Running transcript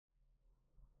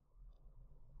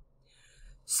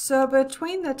So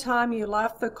between the time you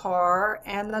left the car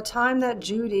and the time that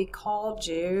Judy called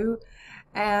you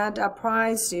and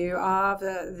apprised you of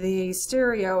the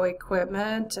stereo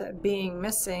equipment being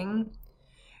missing,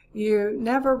 you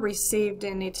never received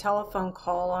any telephone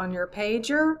call on your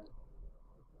pager?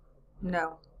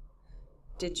 No.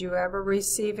 Did you ever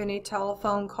receive any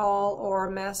telephone call or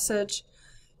message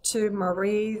to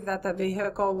Marie that the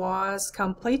vehicle was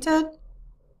completed?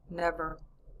 Never.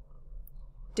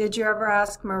 Did you ever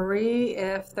ask Marie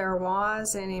if there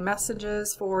was any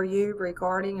messages for you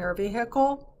regarding your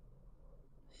vehicle?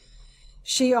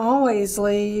 She always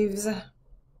leaves.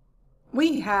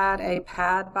 We had a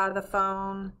pad by the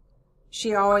phone.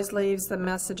 She always leaves the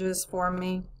messages for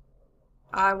me.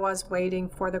 I was waiting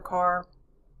for the car.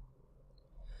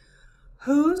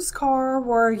 Whose car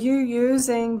were you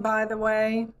using, by the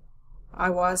way? I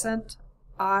wasn't.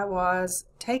 I was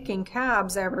taking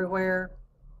cabs everywhere.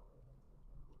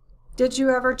 Did you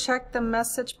ever check the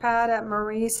message pad at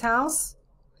Marie's house?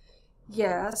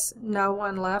 Yes, no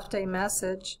one left a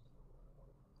message.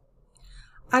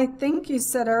 I think you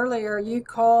said earlier you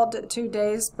called 2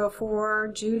 days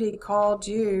before Judy called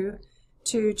you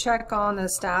to check on the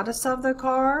status of the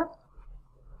car?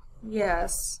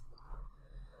 Yes.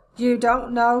 You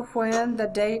don't know when the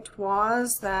date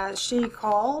was that she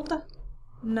called?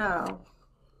 No.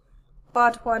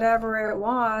 But whatever it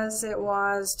was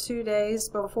 2 days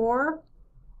before?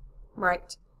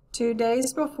 Right. 2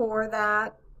 days before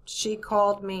that, she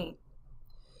called me.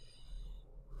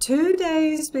 2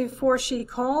 days before she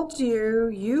called you,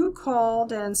 you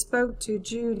called and spoke to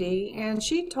Judy, and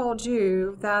she told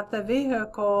you that the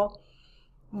vehicle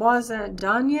wasn't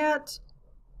done yet?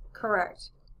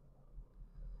 Correct.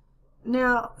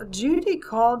 Now, Judy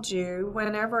called you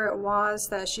whenever it was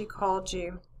that she called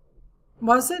you.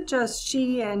 Was it just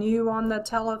she and you on the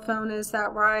telephone, is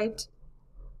that right?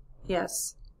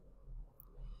 Yes.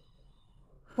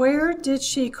 Where did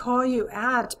she call you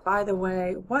at, by the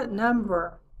way? What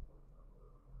number?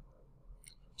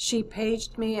 She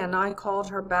paged me and I called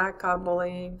her back, I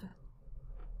believe.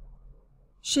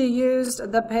 She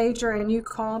used the pager and you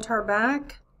called her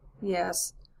back?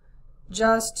 Yes.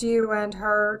 Just you and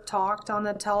her talked on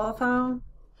the telephone?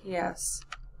 Yes.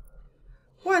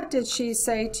 What did she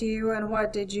say to you and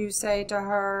what did you say to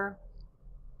her?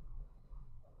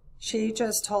 She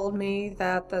just told me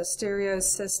that the stereo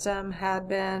system had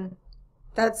been,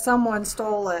 that someone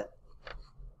stole it.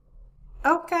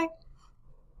 Okay.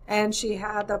 And she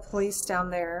had the police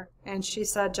down there and she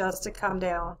said just to come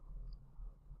down.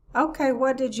 Okay,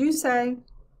 what did you say?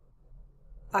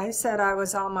 I said I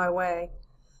was on my way.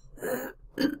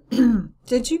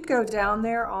 Did you go down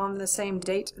there on the same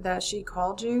date that she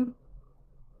called you?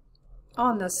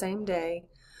 On the same day,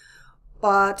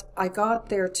 but I got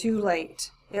there too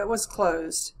late. It was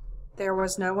closed. There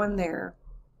was no one there.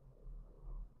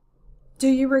 Do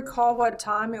you recall what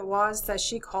time it was that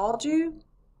she called you?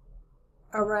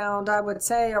 Around, I would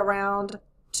say around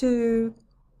 2,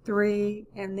 3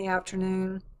 in the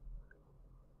afternoon.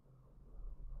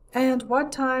 And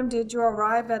what time did you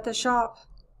arrive at the shop?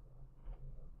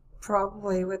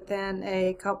 Probably within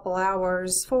a couple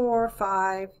hours, 4 or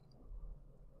 5.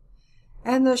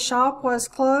 And the shop was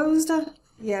closed?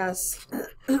 Yes.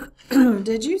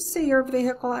 Did you see your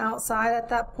vehicle outside at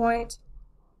that point?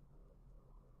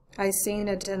 I seen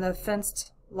it in the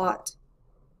fenced lot.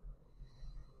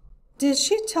 Did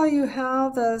she tell you how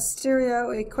the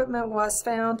stereo equipment was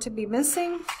found to be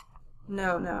missing?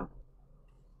 No.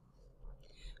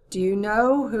 Do you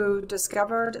know who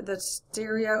discovered the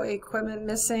stereo equipment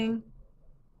missing?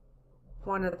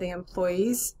 One of the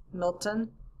employees,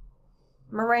 Milton.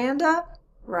 Miranda?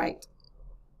 Right.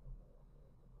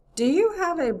 Do you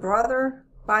have a brother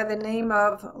by the name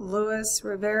of Louis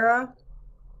Rivera?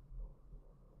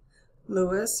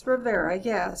 Louis Rivera,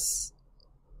 yes.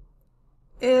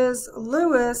 Is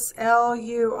Louis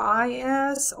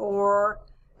L-U-I-S or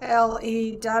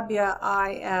L-E-W-I-S?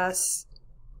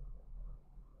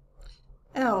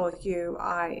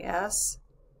 L-U-I-S.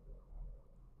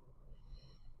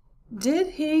 Did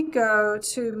he go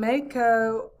to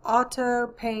Mako Auto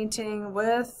Painting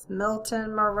with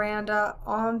Milton Miranda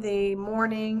on the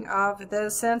morning of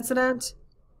this incident?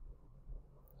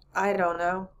 I don't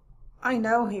know. I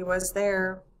know he was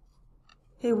there.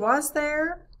 He was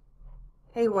there?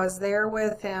 He was there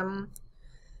with him.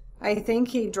 I think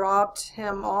he dropped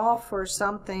him off or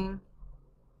something.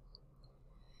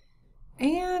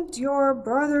 And your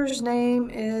brother's name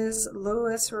is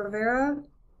Louis Rivera?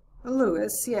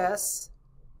 Louis, yes.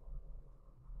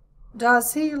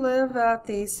 Does he live at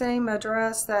the same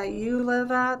address that you live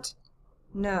at?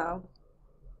 No.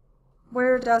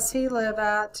 Where does he live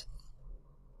at?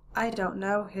 I don't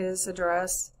know his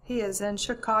address. He is in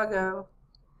Chicago.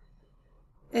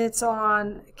 It's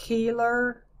on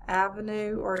Keeler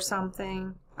Avenue or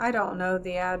something. I don't know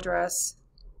the address.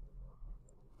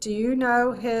 Do you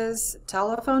know his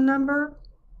telephone number?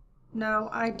 No,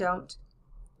 I don't.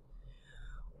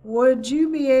 Would you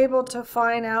be able to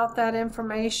find out that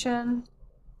information?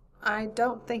 I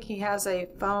don't think he has a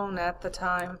phone at the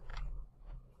time.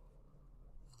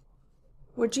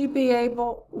 Would you be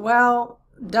able, well,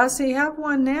 does he have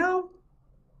one now?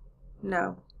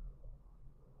 No.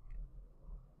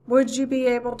 Would you be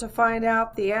able to find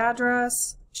out the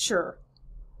address? Sure.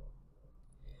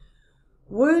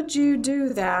 Would you do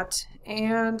that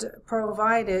and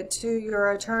provide it to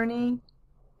your attorney?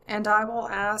 And I will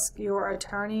ask your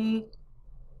attorney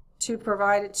to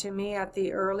provide it to me at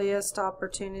the earliest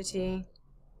opportunity.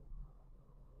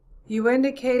 You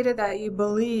indicated that you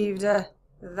believed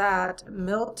that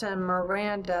Milton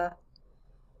Miranda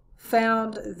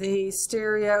found the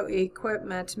stereo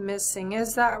equipment missing.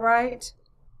 Is that right?